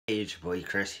Hey, it's your boy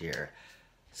Chris here.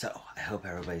 So, I hope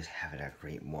everybody's having a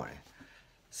great morning.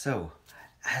 So,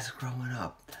 as growing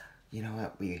up, you know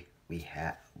what, we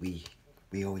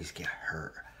always get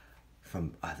hurt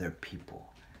from other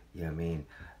people. You know what I mean?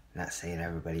 Not saying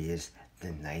everybody is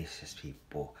the nicest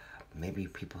people. Maybe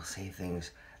people say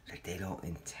things that they don't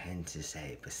intend to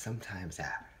say, but sometimes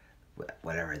that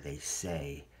whatever they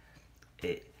say,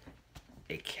 it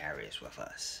it carries with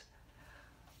us.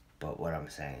 But what I'm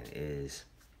saying is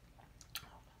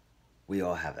we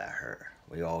all have that hurt.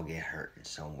 We all get hurt in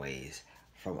some ways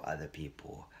from other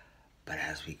people. But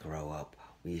as we grow up,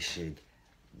 we should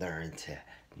learn to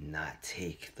not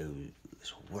take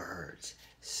those words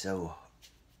so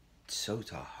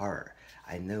to heart.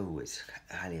 I know it's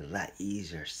kind of a lot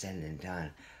easier said than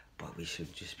done, but we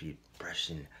should just be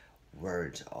brushing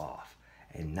words off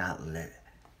and not let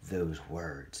those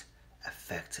words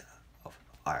affect of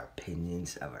our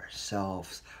opinions of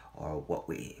ourselves or what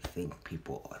we think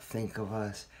people think of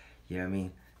us. You know what I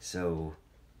mean? So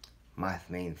my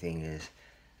main thing is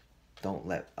don't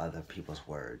let other people's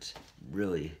words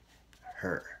really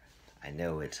hurt. I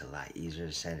know it's a lot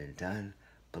easier said than done,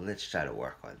 but let's try to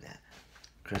work on that.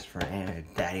 Christopher and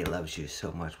Daddy loves you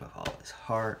so much with all his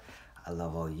heart. I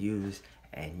love all yous,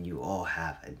 and you all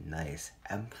have a nice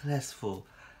and blissful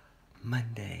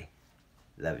Monday.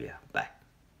 Love you. Bye.